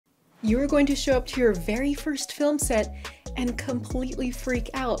You are going to show up to your very first film set and completely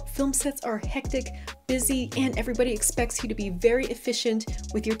freak out. Film sets are hectic, busy, and everybody expects you to be very efficient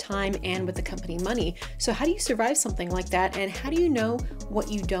with your time and with the company money. So how do you survive something like that, and how do you know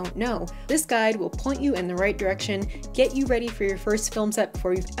what you don't know? This guide will point you in the right direction, get you ready for your first film set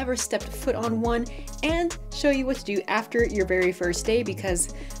before you've ever stepped foot on one, and show you what to do after your very first day,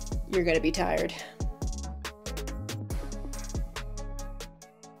 because you're gonna be tired.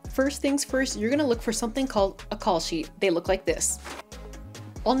 First things first, you're gonna look for something called a call sheet. They look like this.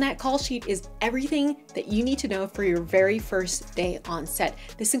 On that call sheet is everything that you need to know for your very first day on set.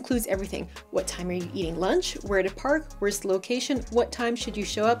 This includes everything. What time are you eating lunch? Where to park? Where's the location? What time should you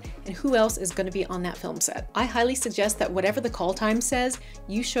show up? And who else is gonna be on that film set? I highly suggest that whatever the call time says,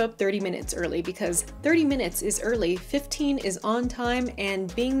 you show up 30 minutes early, because 30 minutes is early, 15 is on time,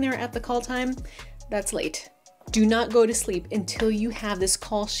 and being there at the call time, that's late. Do not go to sleep until you have this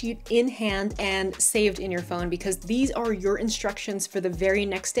call sheet in hand and saved in your phone, because these are your instructions for the very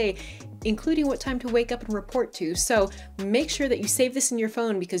next day, including what time to wake up and report to. So make sure that you save this in your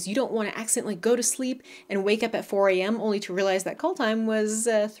phone, because you don't want to accidentally go to sleep and wake up at 4 a.m. only to realize that call time was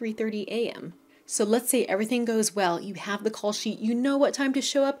 3:30 a.m. So let's say everything goes well, you have the call sheet, you know what time to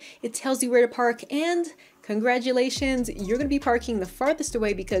show up, it tells you where to park, and congratulations, you're going to be parking the farthest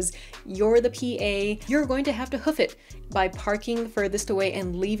away because you're the PA. You're going to have to hoof it by parking the furthest away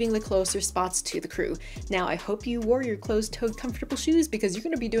and leaving the closer spots to the crew. Now, I hope you wore your closed-toed comfortable shoes, because you're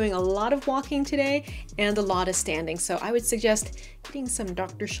going to be doing a lot of walking today and a lot of standing. So I would suggest getting some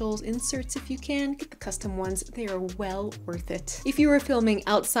Dr. Scholl's inserts if you can. Get the custom ones. They are well worth it. If you are filming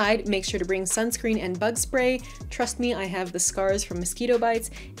outside, make sure to bring sunscreen and bug spray. Trust me, I have the scars from mosquito bites,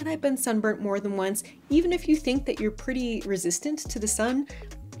 and I've been sunburnt more than once. Even if you think that you're pretty resistant to the sun,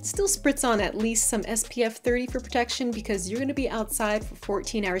 still spritz on at least some SPF 30 for protection, because you're going to be outside for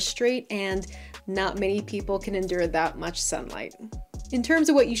 14 hours straight, and not many people can endure that much sunlight. In terms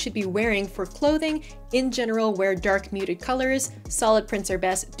of what you should be wearing for clothing, in general, wear dark muted colors. Solid prints are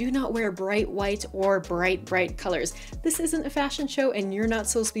best. Do not wear bright white or bright colors. This isn't a fashion show and you're not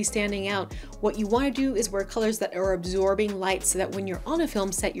supposed to be standing out. What you want to do is wear colors that are absorbing light, so that when you're on a film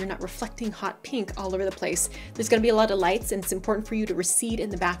set, you're not reflecting hot pink all over the place. There's going to be a lot of lights, and it's important for you to recede in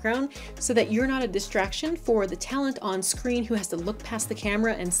the background so that you're not a distraction for the talent on screen who has to look past the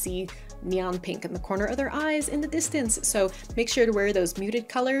camera and see neon pink in the corner of their eyes in the distance. So make sure to wear those muted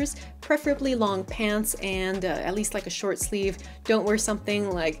colors, preferably long pants, and at least like a short sleeve. Don't wear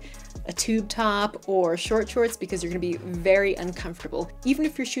something like a tube top or short shorts, because you're going to be very uncomfortable. Even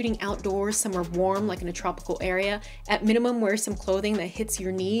if you're shooting outdoors somewhere warm, like in a tropical area, at minimum wear some clothing that hits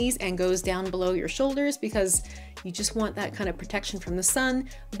your knees and goes down below your shoulders, because you just want that kind of protection from the sun,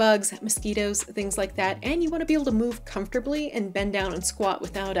 bugs, mosquitoes, things like that. And you want to be able to move comfortably and bend down and squat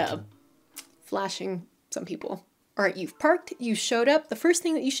without flashing some people. All right, you've parked, you showed up. The first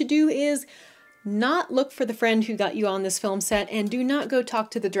thing that you should do is not look for the friend who got you on this film set, and do not go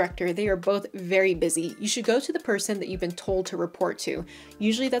talk to the director. They are both very busy. You should go to the person that you've been told to report to.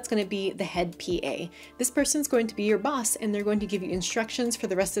 Usually that's going to be the head PA. This person's going to be your boss, and they're going to give you instructions for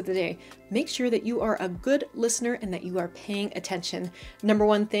the rest of the day. Make sure that you are a good listener and that you are paying attention. Number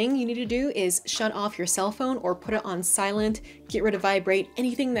one thing you need to do is shut off your cell phone or put it on silent, get rid of vibrate,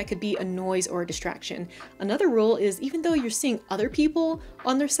 anything that could be a noise or a distraction. Another rule is, even though you're seeing other people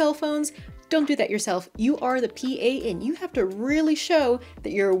on their cell phones, don't do that yourself. You are the PA, and you have to really show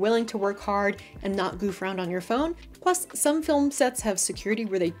that you're willing to work hard and not goof around on your phone. Plus, some film sets have security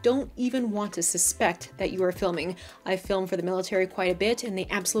where they don't even want to suspect that you are filming. I've filmed for the military quite a bit, and they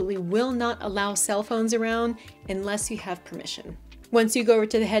absolutely will not allow cell phones around unless you have permission. Once you go over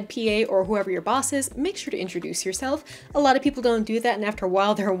to the head PA or whoever your boss is, make sure to introduce yourself. A lot of people don't do that, and after a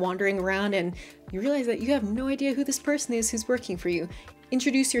while they're wandering around and you realize that you have no idea who this person is who's working for you.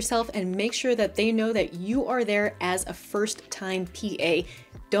 Introduce yourself and make sure that they know that you are there as a first-time PA.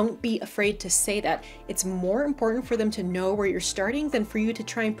 Don't be afraid to say that. It's more important for them to know where you're starting than for you to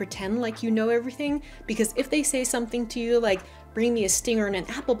try and pretend like you know everything, because if they say something to you like, bring me a stinger in an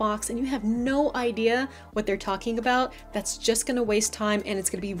apple box, and you have no idea what they're talking about, that's just gonna waste time, and it's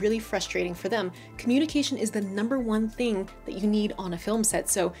gonna be really frustrating for them. Communication is the #1 thing that you need on a film set,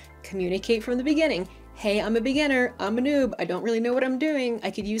 so communicate from the beginning. Hey, I'm a beginner, I'm a noob, I don't really know what I'm doing, I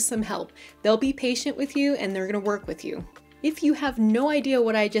could use some help. They'll be patient with you and they're gonna work with you. If you have no idea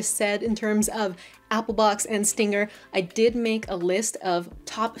what I just said in terms of Apple Box, and Stinger. I did make a list of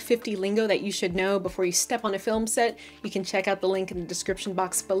top 50 lingo that you should know before you step on a film set. You can check out the link in the description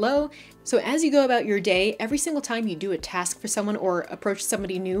box below. So as you go about your day, every single time you do a task for someone or approach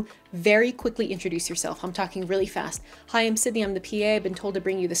somebody new, very quickly introduce yourself. I'm talking really fast. Hi, I'm Sydney, I'm the PA, I've been told to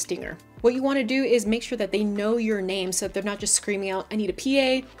bring you the Stinger. What you want to do is make sure that they know your name so that they're not just screaming out, I need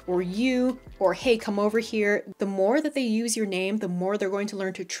a PA, or you, or hey, come over here. The more that they use your name, the more they're going to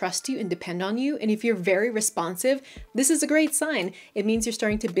learn to trust you and depend on you. And if you're very responsive, this is a great sign. It means you're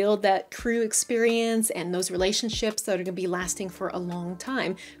starting to build that crew experience and those relationships that are going to be lasting for a long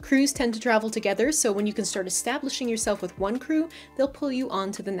time. Crews tend to travel together, so when you can start establishing yourself with one crew, they'll pull you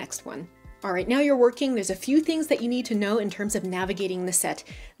on to the next one. All right, now you're working, there's a few things that you need to know in terms of navigating the set.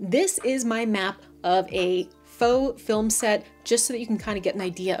 This is my map of a faux film set, just so that you can kind of get an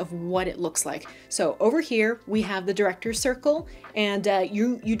idea of what it looks like. So over here, we have the director's circle, and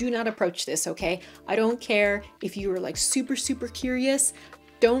you do not approach this, okay? I don't care if you are like super curious,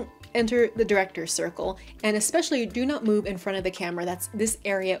 don't enter the director's circle, and especially do not move in front of the camera. That's this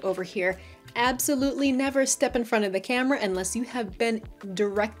area over here. Absolutely never step in front of the camera unless you have been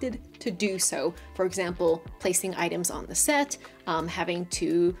directed to do so. For example, placing items on the set, having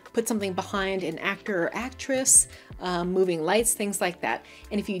to put something behind an actor or actress, moving lights, things like that.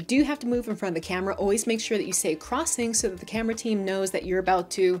 And if you do have to move in front of the camera, always make sure that you say crossing so that the camera team knows that you're about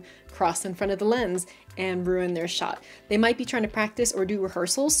to cross in front of the lens and ruin their shot. They might be trying to practice or do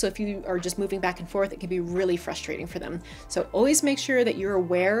rehearsals, so if you are just moving back and forth, it can be really frustrating for them. So always make sure that you're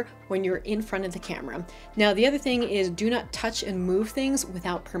aware when you're in front of the camera. Now, the other thing is do not touch and move things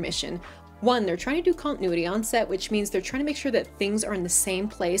without permission. One, they're trying to do continuity on set, which means they're trying to make sure that things are in the same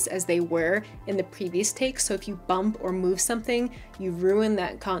place as they were in the previous take. So if you bump or move something, you ruin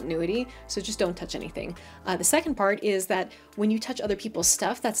that continuity. So just don't touch anything. The second part is that when you touch other people's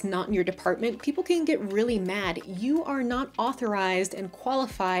stuff that's not in your department, people can get really mad. You are not authorized and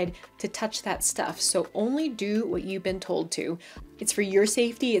qualified to touch that stuff. So only do what you've been told to. It's for your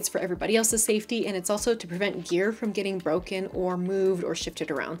safety, it's for everybody else's safety, and it's also to prevent gear from getting broken or moved or shifted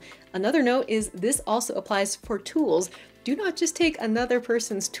around. Another note is this also applies for tools. Do not just take another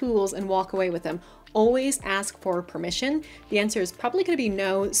person's tools and walk away with them. Always ask for permission. The answer is probably going to be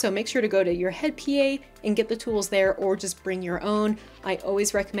no, so make sure to go to your head PA and get the tools there, or just bring your own. I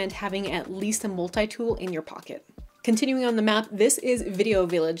always recommend having at least a multi-tool in your pocket. Continuing on the map, this is Video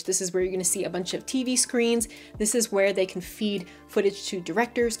Village. This is where you're going to see a bunch of TV screens. This is where they can feed footage to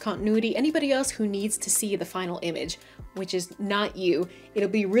directors, continuity, anybody else who needs to see the final image, which is not you. It'll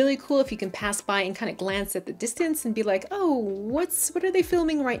be really cool if you can pass by and kind of glance at the distance and be like, oh, what are they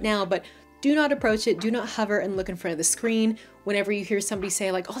filming right now? But do not approach it. Do not hover and look in front of the screen. Whenever you hear somebody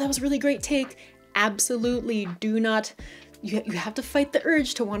say like, oh, that was a really great take, absolutely do not. You have to fight the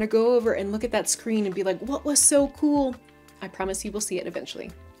urge to want to go over and look at that screen and be like, what was so cool? I promise you will see it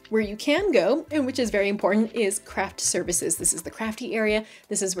eventually. Where you can go, and which is very important, is craft services. This is the crafty area.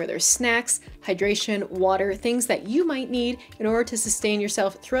 This is where there's snacks, hydration, water, things that you might need in order to sustain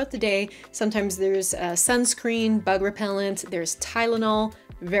yourself throughout the day. Sometimes there's sunscreen, bug repellent, there's Tylenol,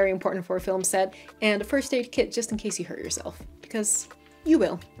 very important for a film set, and a first aid kit just in case you hurt yourself, because you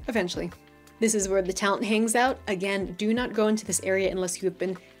will eventually. This is where the talent hangs out. Again, do not go into this area unless you have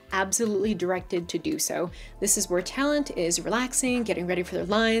been absolutely directed to do so. This is where talent is relaxing, getting ready for their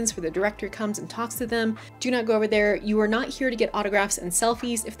lines, where the director comes and talks to them. Do not go over there. You are not here to get autographs and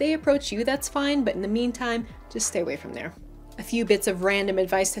selfies. If they approach you, that's fine, but in the meantime, just stay away from there. A few bits of random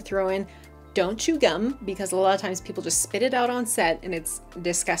advice to throw in. Don't chew gum, because a lot of times people just spit it out on set and it's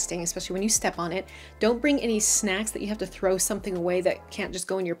disgusting, especially when you step on it. Don't bring any snacks that you have to throw something away that can't just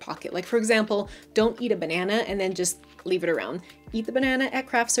go in your pocket. Like for example, don't eat a banana and then just leave it around. Eat the banana at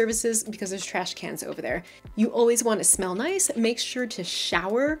craft services because there's trash cans over there. You always want to smell nice. Make sure to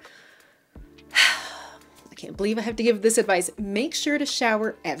shower. I can't believe I have to give this advice. Make sure to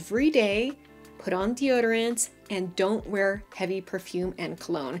shower every day. Put on deodorant, and don't wear heavy perfume and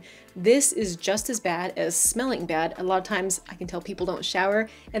cologne. This is just as bad as smelling bad. A lot of times I can tell people don't shower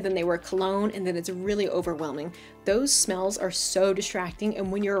and then they wear cologne and then it's really overwhelming. Those smells are so distracting,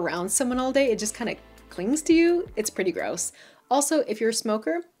 and when you're around someone all day, it just kind of clings to you. It's pretty gross. Also, if you're a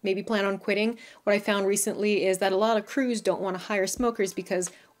smoker, maybe plan on quitting. What I found recently is that a lot of crews don't want to hire smokers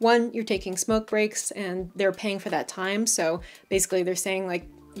because one, you're taking smoke breaks and they're paying for that time. So basically they're saying like,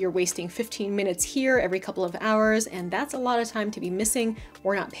 you're wasting 15 minutes here every couple of hours, and that's a lot of time to be missing.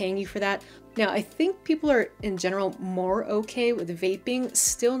 We're not paying you for that. Now, I think people are in general more okay with vaping,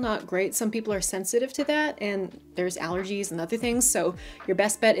 still not great. Some people are sensitive to that, and there's allergies and other things. So your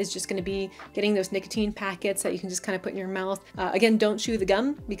best bet is just gonna be getting those nicotine packets that you can just kind of put in your mouth. Again, don't chew the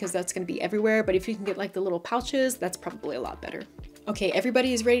gum because that's gonna be everywhere, but if you can get like the little pouches, that's probably a lot better. Okay,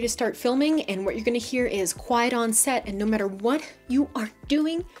 everybody is ready to start filming, and what you're gonna hear is quiet on set, and no matter what you are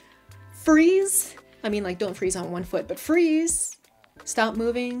doing, freeze. I mean, like, don't freeze on one foot, but freeze. Stop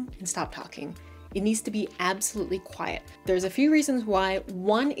moving and stop talking. It needs to be absolutely quiet. There's a few reasons why.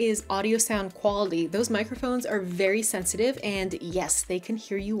 One is audio sound quality. Those microphones are very sensitive, and yes, they can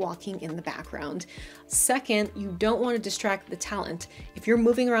hear you walking in the background. Second, you don't want to distract the talent. If you're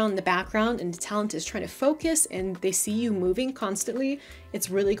moving around in the background and the talent is trying to focus and they see you moving constantly, it's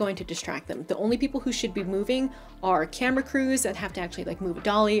really going to distract them. The only people who should be moving are camera crews that have to actually like move a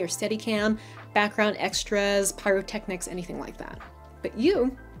dolly or steady cam, background extras, pyrotechnics, anything like that. But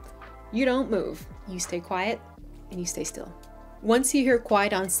you don't move. You stay quiet and you stay still. Once you hear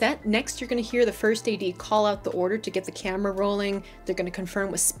quiet on set, next you're going to hear the first AD call out the order to get the camera rolling. They're going to confirm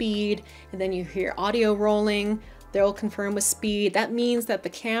with speed, and then you hear audio rolling. They'll confirm with speed. That means that the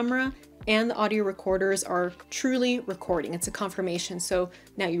camera and the audio recorders are truly recording. It's a confirmation. So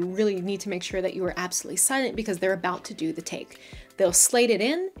now you really need to make sure that you are absolutely silent because they're about to do the take. They'll slate it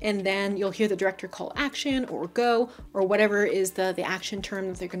in, and then you'll hear the director call action or go or whatever is the action term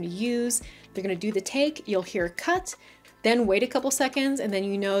that they're going to use. They're going to do the take. You'll hear cut, then wait a couple seconds, and then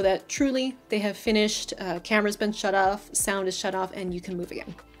you know that truly they have finished. Camera's been shut off, sound is shut off, and you can move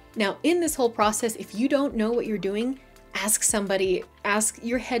again. Now, in this whole process, if you don't know what you're doing, ask somebody, ask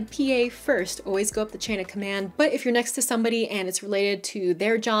your head PA first. Always go up the chain of command. But if you're next to somebody and it's related to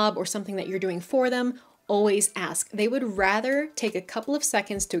their job or something that you're doing for them, always ask. They would rather take a couple of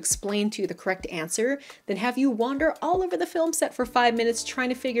seconds to explain to you the correct answer than have you wander all over the film set for 5 minutes trying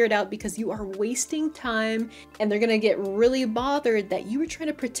to figure it out because you are wasting time, and they're gonna get really bothered that you were trying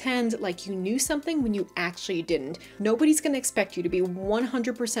to pretend like you knew something when you actually didn't. Nobody's gonna expect you to be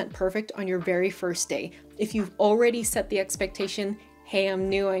 100% perfect on your very first day. If you've already set the expectation, hey, I'm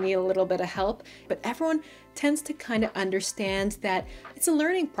new, I need a little bit of help, but everyone tends to kind of understand that it's a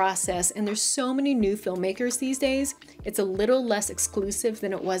learning process, and there's so many new filmmakers these days. It's a little less exclusive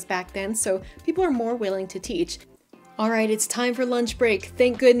than it was back then, so people are more willing to teach. All right, it's time for lunch break.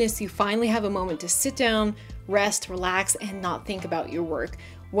 Thank goodness you finally have a moment to sit down, rest, relax, and not think about your work.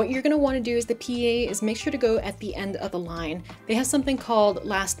 What you're going to want to do as the PA is make sure to go at the end of the line. They have something called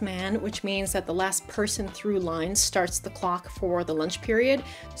last man, which means that the last person through line starts the clock for the lunch period.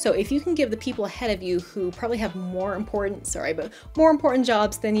 So if you can give the people ahead of you who probably have more important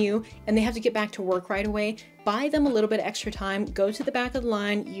jobs than you, and they have to get back to work right away, buy them a little bit of extra time, go to the back of the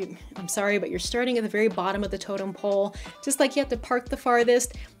line. I'm sorry, but you're starting at the very bottom of the totem pole. Just like you have to park the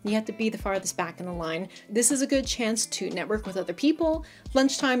farthest, you have to be the farthest back in the line. This is a good chance to network with other people.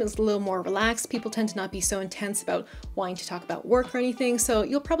 Lunchtime is a little more relaxed. People tend to not be so intense about wanting to talk about work or anything, so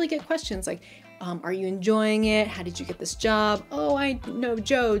you'll probably get questions like, are you enjoying it? How did you get this job? Oh, I know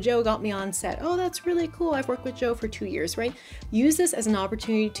Joe. Joe got me on set. Oh, that's really cool. I've worked with Joe for 2 years, right? Use this as an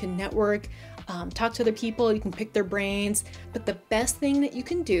opportunity to network, talk to other people. You can pick their brains, but the best thing that you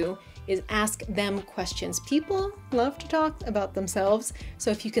can do is ask them questions. People love to talk about themselves. So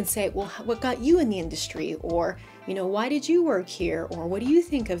if you can say, well, what got you in the industry? Or, why did you work here? Or what do you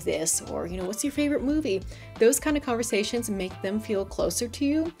think of this? Or, what's your favorite movie? Those kind of conversations make them feel closer to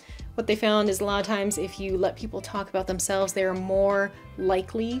you. What they found is a lot of times if you let people talk about themselves, they're more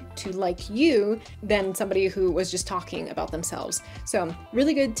likely to like you than somebody who was just talking about themselves. So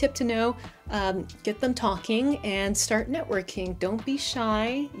really good tip to know. Get them talking and start networking. Don't be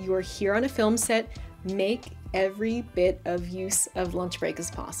shy. You are here on a film set. Make every bit of use of lunch break as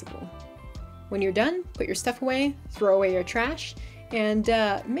possible. When you're done, put your stuff away, throw away your trash, and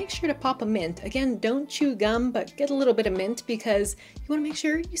make sure to pop a mint. Again, don't chew gum, but get a little bit of mint because you want to make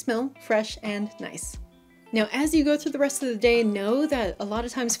sure you smell fresh and nice. Now, as you go through the rest of the day, know that a lot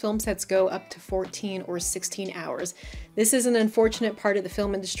of times film sets go up to 14 or 16 hours. This is an unfortunate part of the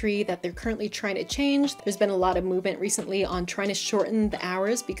film industry that they're currently trying to change. There's been a lot of movement recently on trying to shorten the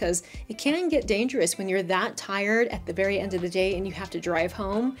hours because it can get dangerous when you're that tired at the very end of the day and you have to drive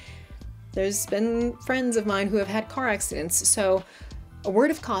home. There's been friends of mine who have had car accidents, so a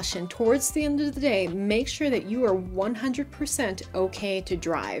word of caution, towards the end of the day, make sure that you are 100% okay to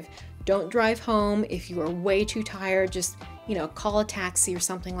drive. Don't drive home if you are way too tired. Just, call a taxi or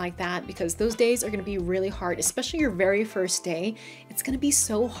something like that, because those days are going to be really hard, especially your very first day. It's going to be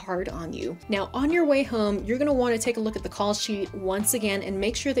so hard on you. Now, on your way home, you're going to want to take a look at the call sheet once again and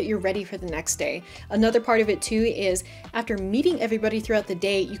make sure that you're ready for the next day. Another part of it too is after meeting everybody throughout the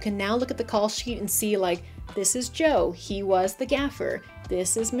day, you can now look at the call sheet and see, like, this is Joe, he was the gaffer.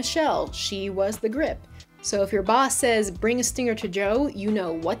 This is Michelle, she was the grip. So if your boss says bring a stinger to Joe, you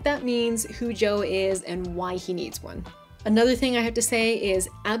know what that means, who Joe is, and why he needs one. Another thing I have to say is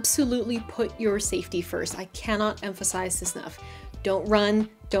absolutely put your safety first. I cannot emphasize this enough. Don't run,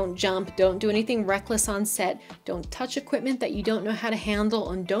 don't jump, don't do anything reckless on set, don't touch equipment that you don't know how to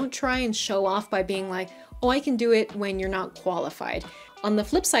handle, and don't try and show off by being like, oh, I can do it, when you're not qualified. On the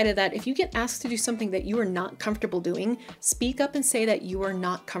flip side of that, if you get asked to do something that you are not comfortable doing, speak up and say that you are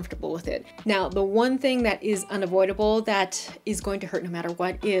not comfortable with it. Now, the one thing that is unavoidable that is going to hurt no matter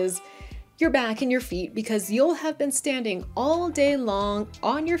what is your back and your feet, because you'll have been standing all day long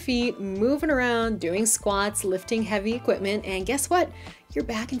on your feet, moving around, doing squats, lifting heavy equipment, and guess what? Your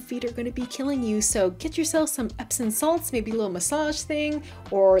back and feet are going to be killing you. So get yourself some Epsom salts, maybe a little massage thing,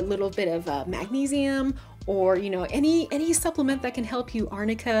 or a little bit of magnesium, or any supplement that can help you,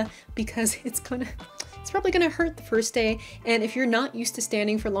 arnica, because it's probably gonna hurt the first day. And if you're not used to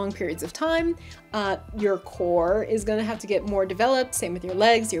standing for long periods of time, your core is gonna have to get more developed. Same with your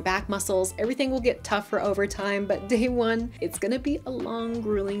legs, your back muscles, everything will get tougher over time, but day one, it's gonna be a long,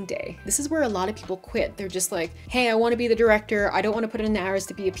 grueling day. This is where a lot of people quit. They're just like, hey, I wanna be the director. I don't wanna put in the hours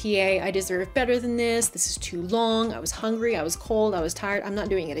to be a PA. I deserve better than this. This is too long. I was hungry, I was cold, I was tired. I'm not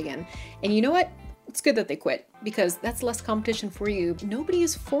doing it again. And you know what? It's good that they quit, because that's less competition for you. Nobody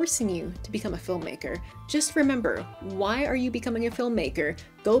is forcing you to become a filmmaker. Just remember, why are you becoming a filmmaker?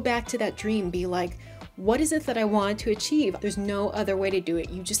 Go back to that dream. Be like, what is it that I want to achieve? There's no other way to do it.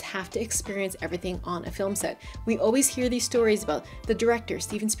 You just have to experience everything on a film set. We always hear these stories about the director,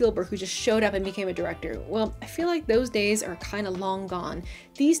 Steven Spielberg, who just showed up and became a director. Well, I feel like those days are kind of long gone.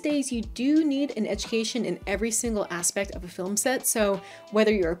 These days, you do need an education in every single aspect of a film set. So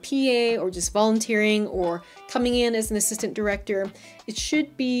whether you're a PA or just volunteering or coming in as an assistant director, it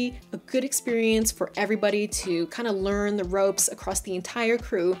should be a good experience for everybody to kind of learn the ropes across the entire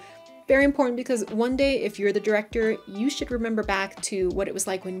crew. Very important, because one day, if you're the director, you should remember back to what it was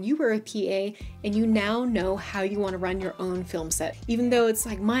like when you were a PA, and you now know how you want to run your own film set. Even though it's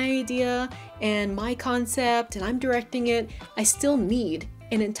like my idea and my concept and I'm directing it, I still need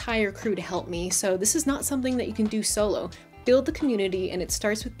an entire crew to help me. So this is not something that you can do solo. Build the community, and it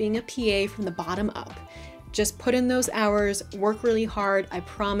starts with being a PA from the bottom up. Just put in those hours, work really hard. I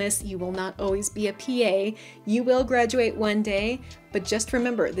promise you will not always be a PA. You will graduate one day, but just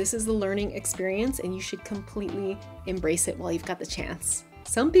remember, this is the learning experience, and you should completely embrace it while you've got the chance.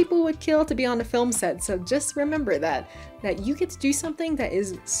 Some people would kill to be on a film set, so just remember that you get to do something that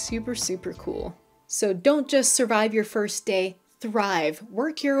is super, super cool. So don't just survive your first day, thrive.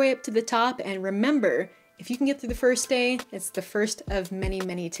 Work your way up to the top, and remember, if you can get through the first day, it's the first of many,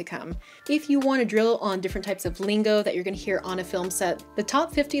 many to come. If you want to drill on different types of lingo that you're going to hear on a film set, the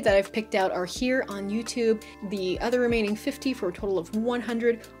top 50 that I've picked out are here on YouTube. The other remaining 50, for a total of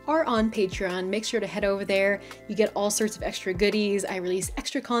 100, are on Patreon. Make sure to head over there. You get all sorts of extra goodies. I release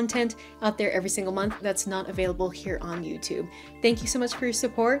extra content out there every single month that's not available here on YouTube. Thank you so much for your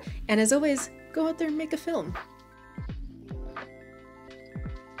support, and as always, go out there and make a film.